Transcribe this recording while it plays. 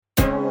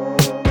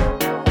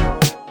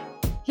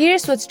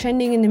Here's what's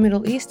trending in the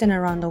Middle East and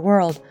around the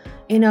world.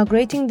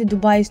 Inaugurating the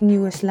Dubai's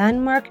newest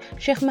landmark,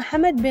 Sheikh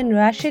Mohammed bin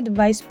Rashid,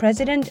 Vice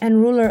President and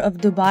ruler of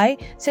Dubai,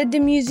 said the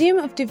Museum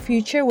of the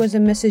Future was a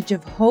message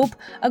of hope,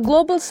 a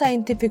global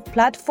scientific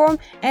platform,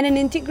 and an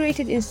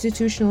integrated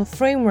institutional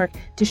framework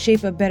to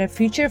shape a better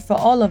future for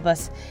all of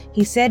us.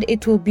 He said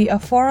it will be a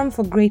forum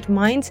for great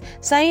minds,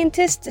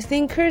 scientists,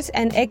 thinkers,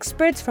 and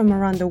experts from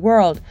around the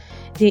world.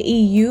 The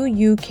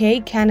EU,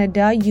 UK,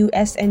 Canada,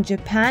 US, and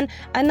Japan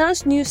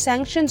announced new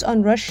sanctions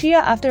on Russia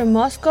after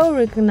Moscow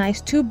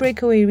recognized 2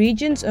 breakaway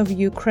regions of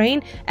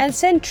Ukraine and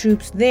sent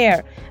troops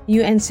there.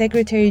 UN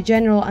Secretary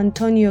General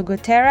Antonio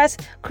Guterres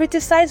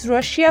criticized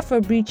Russia for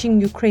breaching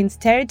Ukraine's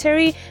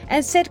territory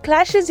and said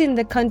clashes in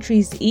the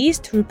country's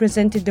east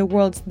represented the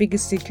world's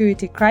biggest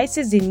security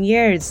crisis in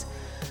years.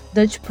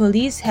 Dutch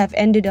police have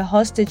ended a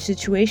hostage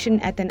situation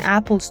at an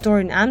Apple store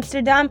in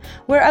Amsterdam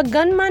where a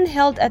gunman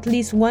held at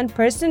least one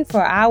person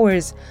for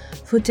hours.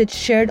 Footage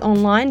shared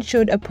online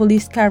showed a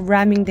police car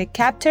ramming the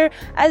captor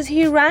as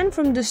he ran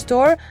from the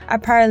store,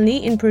 apparently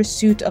in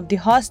pursuit of the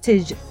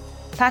hostage.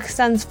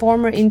 Pakistan's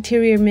former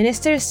Interior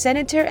Minister,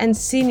 Senator, and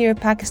senior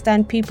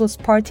Pakistan People's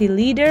Party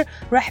leader,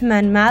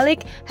 Rahman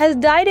Malik, has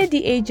died at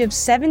the age of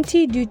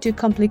 70 due to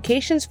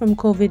complications from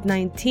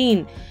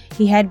COVID-19.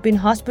 He had been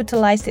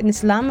hospitalized in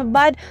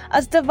Islamabad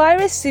as the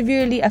virus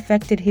severely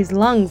affected his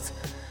lungs.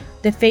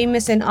 The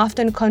famous and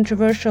often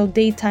controversial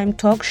daytime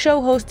talk show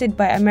hosted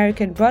by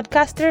American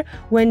broadcaster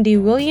Wendy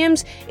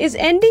Williams is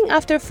ending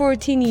after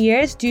 14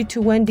 years due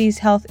to Wendy's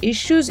health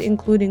issues,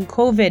 including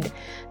COVID.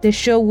 The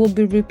show will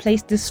be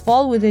replaced this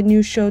fall with a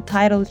new show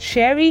titled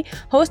Sherry,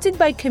 hosted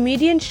by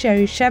comedian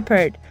Sherry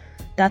Shepherd.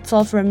 That's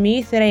all from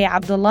me, Thiraya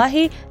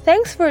Abdullahi.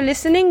 Thanks for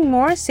listening.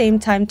 More same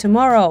time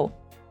tomorrow.